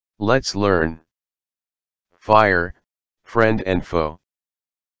Let's learn. Fire, friend and foe.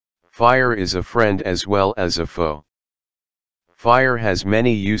 Fire is a friend as well as a foe. Fire has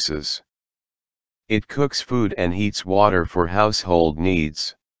many uses. It cooks food and heats water for household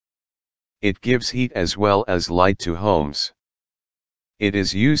needs. It gives heat as well as light to homes. It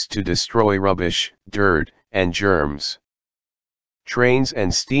is used to destroy rubbish, dirt, and germs. Trains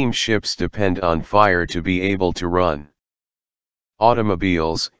and steamships depend on fire to be able to run.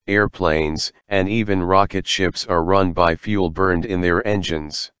 Automobiles, airplanes, and even rocket ships are run by fuel burned in their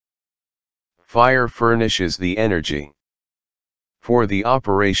engines. Fire furnishes the energy for the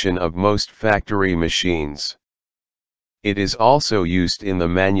operation of most factory machines. It is also used in the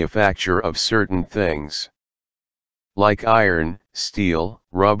manufacture of certain things, like iron, steel,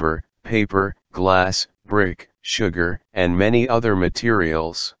 rubber, paper, glass, brick, sugar, and many other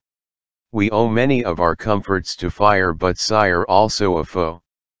materials. We owe many of our comforts to fire, but fire also a foe.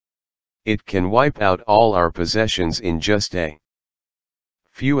 It can wipe out all our possessions in just a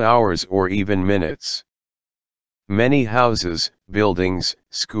few hours or even minutes. Many houses, buildings,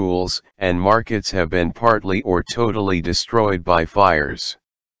 schools, and markets have been partly or totally destroyed by fires.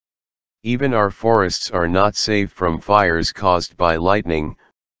 Even our forests are not safe from fires caused by lightning,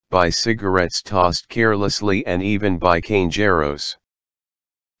 by cigarettes tossed carelessly, and even by canjeros.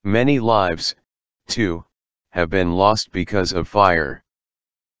 Many lives, too, have been lost because of fire.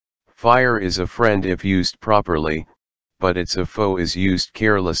 Fire is a friend if used properly, but it's a foe is used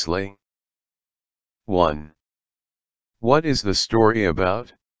carelessly. 1. What is the story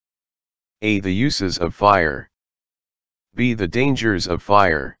about? A. The uses of fire. B. The dangers of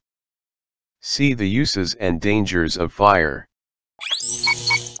fire. C. The uses and dangers of fire.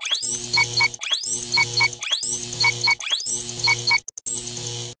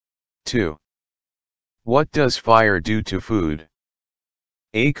 2. What does fire do to food?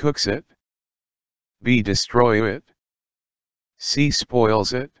 A. Cooks it. B. Destroy it. C.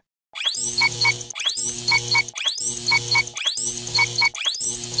 Spoils it.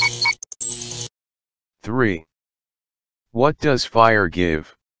 3. What does fire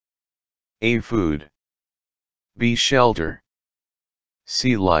give? A. Food. B. Shelter.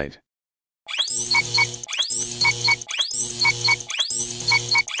 C. Light.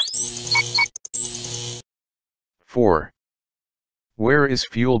 4. Where is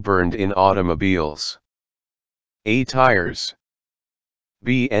fuel burned in automobiles? A. Tires.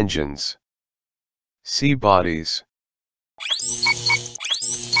 B. Engines. C. Bodies.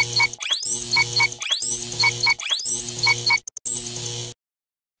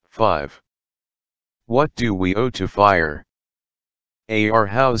 5. What do we owe to fire? A. Our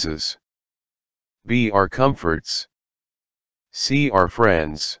houses. B. Our comforts. C. Our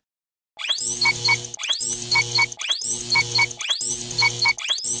friends.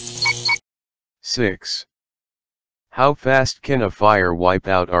 6. How fast can a fire wipe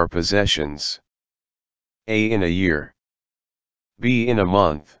out our possessions? A. In a year. B. In a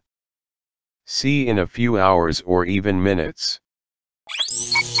month. C. In a few hours or even minutes.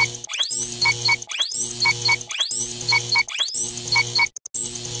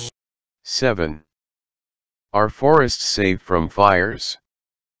 7. Are forests safe from fires?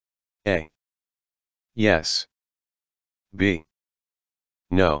 A. Yes. B.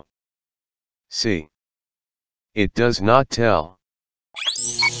 No. C. It does not tell.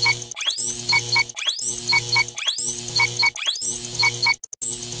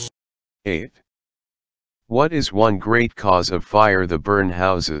 8. What is one great cause of fire that burn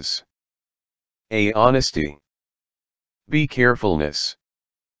houses? A. Honesty. B. Carefulness.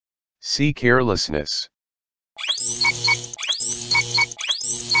 C. Carelessness.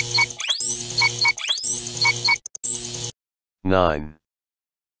 9.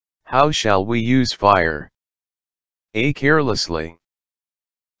 How shall we use fire? A. Carelessly.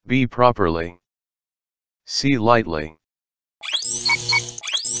 B. Properly. C. Lightly.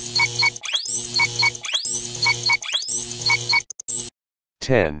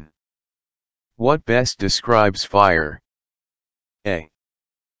 10. What best describes fire? A.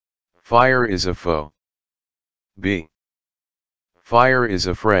 Fire is a foe. B. Fire is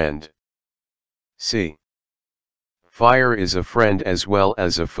a friend. C. Fire is a friend as well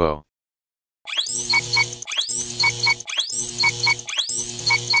as a foe.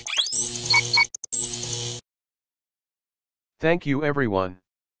 Thank you everyone.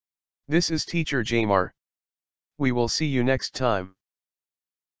 This is Teacher Jamar. We will see you next time.